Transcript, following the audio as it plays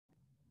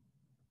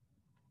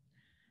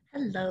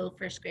Hello,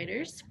 first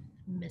graders.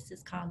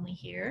 Mrs. Conley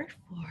here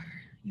for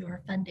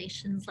your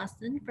Fundations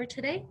lesson for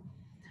today.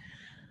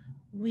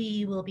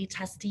 We will be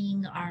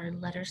testing our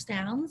letter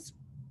sounds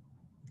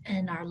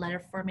and our letter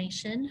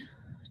formation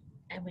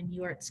and when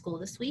you are at school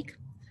this week.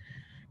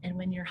 And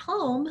when you're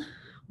home,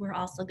 we're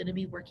also going to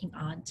be working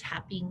on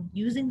tapping,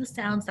 using the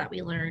sounds that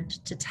we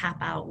learned to tap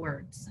out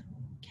words.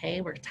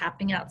 Okay, we're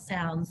tapping out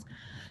sounds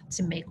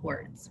to make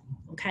words.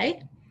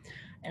 Okay,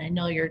 and I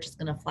know you're just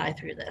going to fly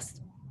through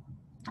this.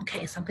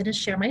 Okay, so I'm going to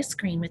share my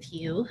screen with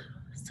you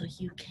so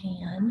you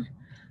can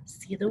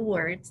see the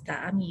words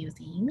that I'm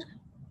using.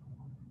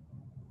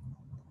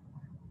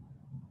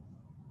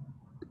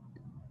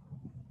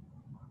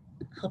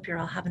 Hope you're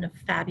all having a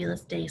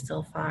fabulous day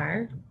so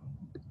far.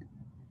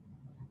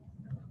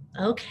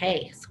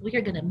 Okay, so we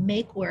are going to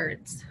make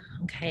words,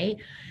 okay?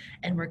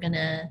 And we're going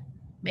to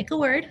make a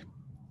word.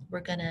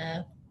 We're going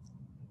to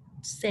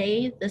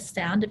say the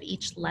sound of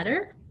each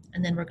letter,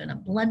 and then we're going to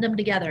blend them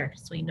together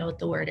so we know what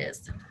the word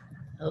is.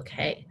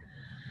 Okay,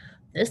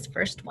 this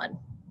first one,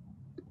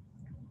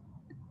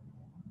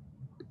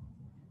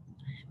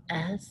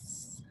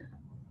 S.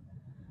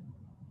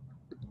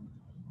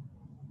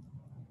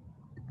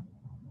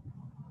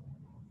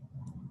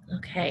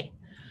 Okay,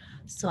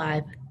 so I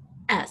have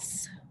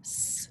S,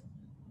 S.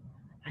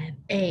 I have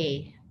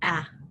A,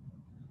 and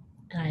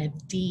I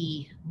have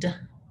D, D.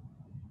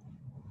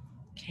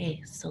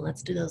 Okay, so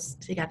let's do those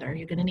together.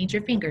 You're gonna need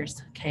your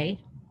fingers,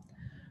 okay?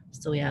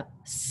 So we have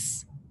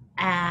S,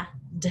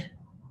 D.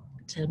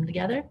 Put them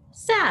together,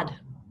 sad.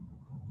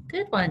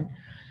 Good one.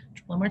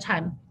 One more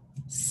time.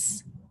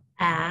 S,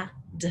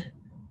 D,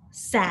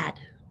 sad.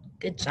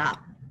 Good job.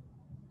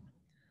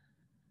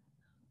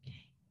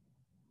 Okay.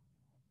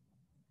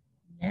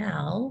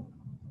 Now,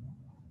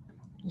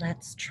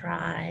 let's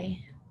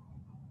try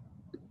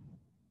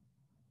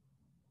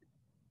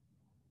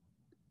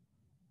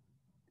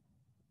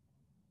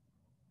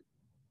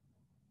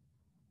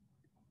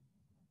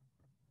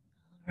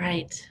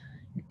right.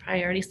 You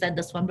probably already said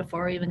this one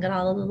before we even got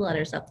all of the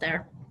letters up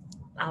there.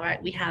 All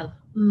right, we have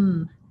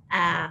p,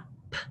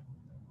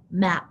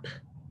 map.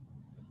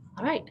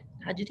 All right,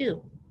 how'd you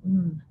do?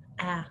 P,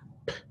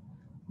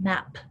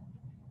 map.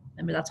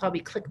 Remember, that's why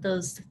we clip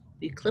those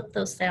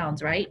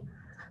sounds, right?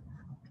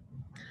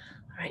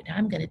 All right, now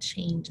I'm going to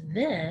change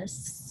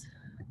this.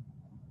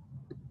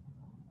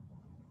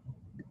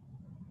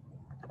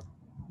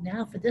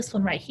 Now for this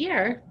one right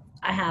here,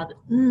 I have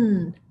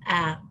p,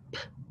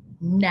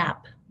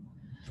 nap.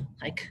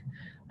 Like,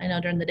 I know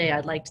during the day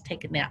I'd like to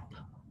take a nap.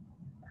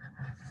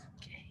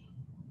 Okay.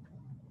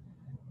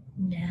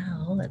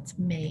 Now let's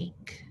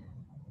make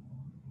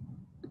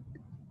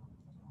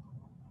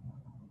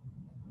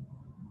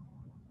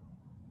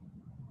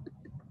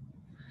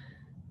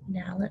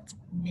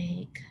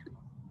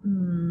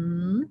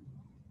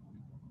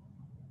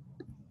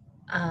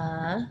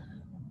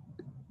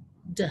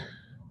d,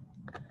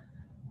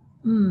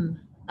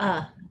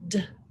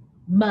 d,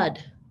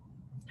 mud.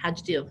 How'd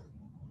you do?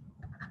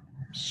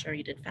 I'm sure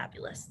you did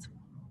fabulous.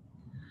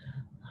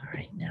 All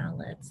right, now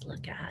let's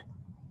look at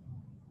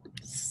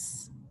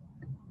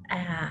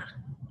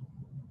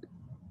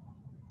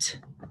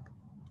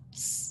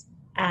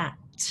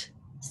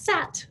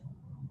sat.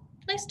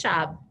 Nice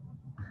job.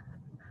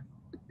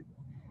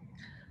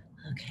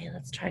 Okay,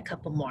 let's try a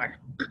couple more.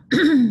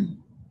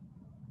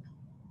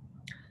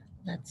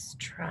 Let's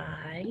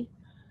try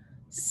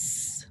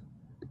sap.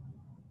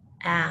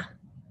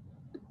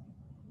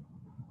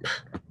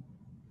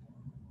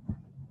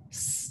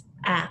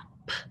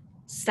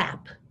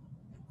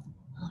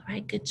 All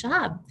right, good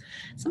job.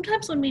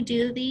 Sometimes when we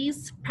do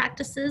these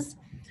practices,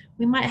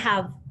 we might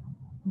have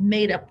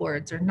made up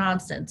words or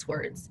nonsense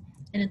words.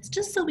 And it's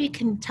just so we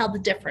can tell the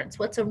difference.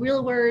 What's a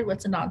real word?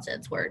 What's a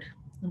nonsense word?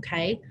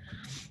 Okay.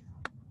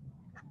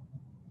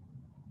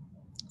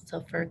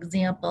 So for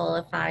example,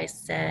 if I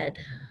said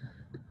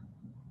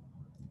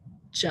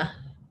jag.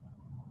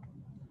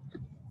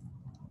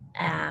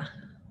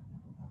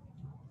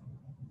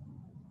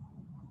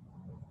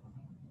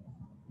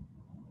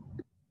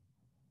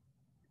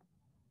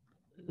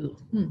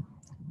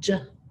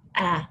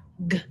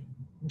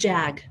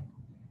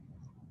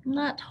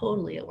 Not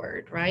totally a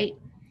word, right?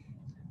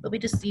 But we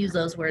just use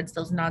those words,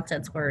 those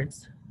nonsense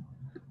words,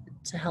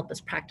 to help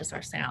us practice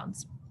our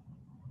sounds.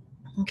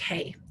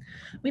 Okay,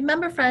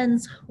 remember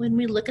friends, when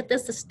we look at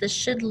this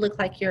should look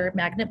like your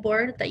magnet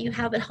board that you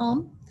have at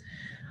home.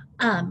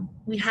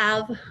 We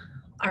have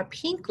our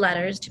pink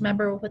letters. Do you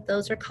remember what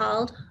those are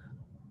called?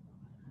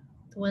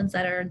 The ones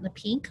that are in the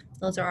pink,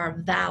 those are our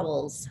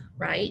vowels,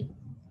 right?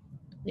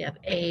 We have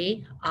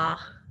A,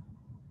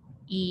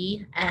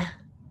 E,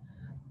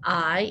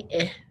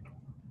 I,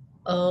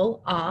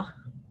 O,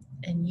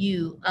 and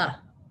U,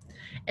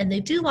 And they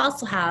do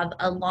also have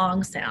a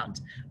long sound,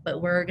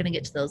 but we're going to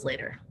get to those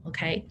later,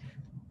 okay?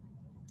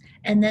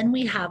 And then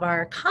we have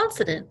our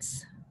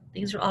consonants.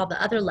 These are all the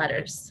other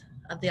letters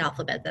of the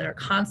alphabet that are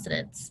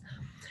consonants.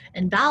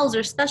 And vowels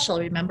are special,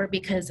 remember,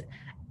 because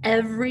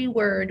every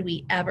word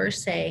we ever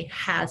say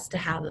has to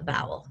have a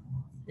vowel.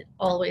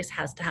 always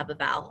has to have a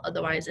vowel.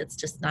 Otherwise, it's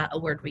just not a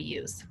word we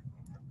use.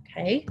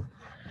 Okay?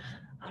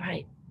 All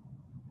right.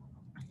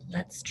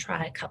 Let's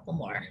try a couple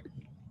more.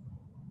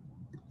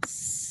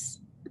 S,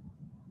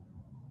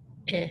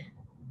 I,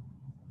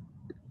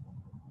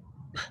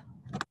 p,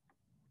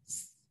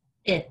 s,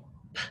 I,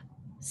 p,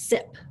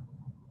 sip.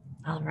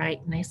 All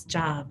right, nice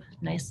job,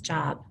 nice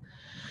job.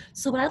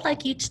 So what I'd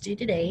like you to do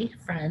today,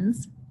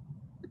 friends,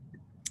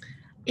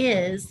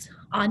 is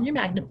on your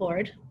magnet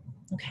board,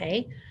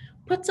 okay,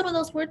 put some of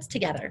those words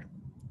together.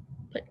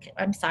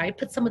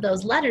 Put some of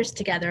those letters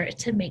together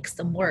to make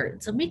some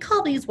words. And we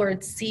call these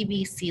words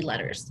CVC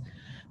letters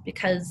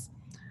because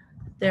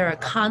they're a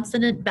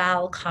consonant,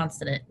 vowel,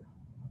 consonant,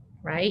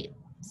 right?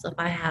 So if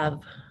I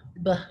have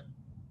B,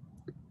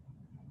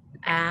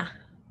 A,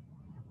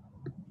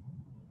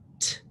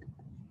 T,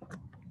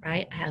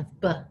 right? I have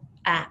B,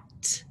 A,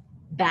 T,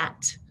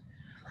 bat.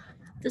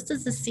 This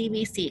is the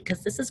CVC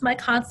because this is my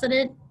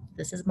consonant,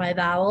 this is my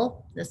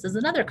vowel, this is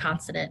another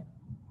consonant.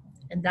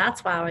 And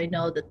that's why I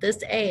know that this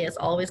A is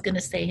always going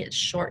to say its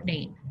short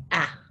name,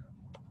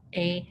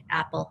 A,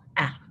 apple,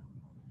 A.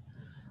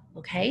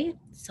 Okay,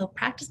 so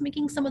practice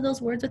making some of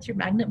those words with your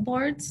magnet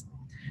boards.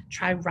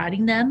 Try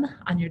writing them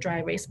on your dry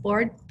erase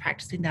board,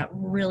 practicing that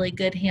really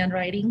good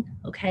handwriting,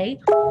 okay?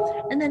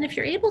 And then if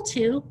you're able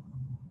to,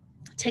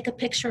 take a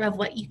picture of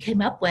what you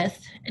came up with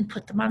and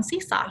put them on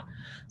Seesaw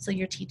so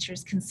your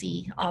teachers can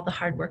see all the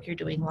hard work you're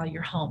doing while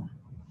you're home,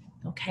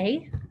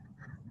 okay?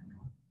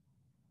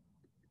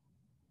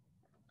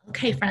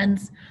 Okay,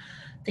 friends,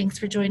 thanks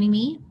for joining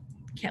me.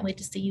 Can't wait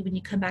to see you when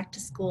you come back to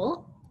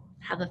school.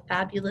 Have a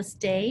fabulous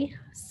day.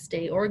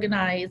 Stay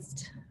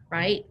organized,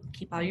 right?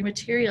 Keep all your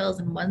materials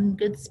in one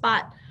good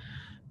spot.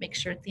 Make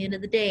sure at the end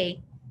of the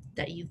day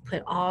that you've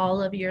put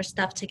all of your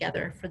stuff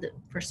together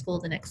for school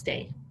the next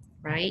day,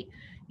 right?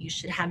 You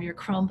should have your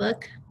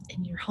Chromebook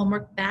in your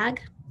homework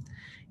bag.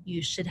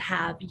 You should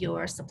have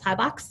your supply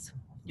box,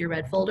 your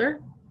red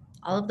folder.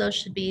 All of those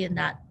should be in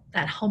that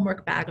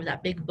homework bag or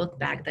that big book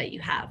bag that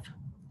you have,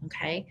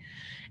 okay?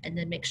 And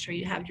then make sure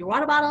you have your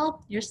water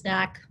bottle, your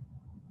snack,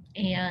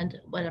 and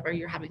whatever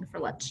you're having for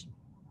lunch.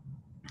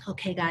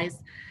 Okay,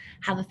 guys,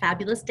 have a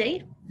fabulous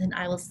day, and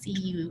I will see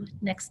you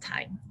next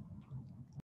time.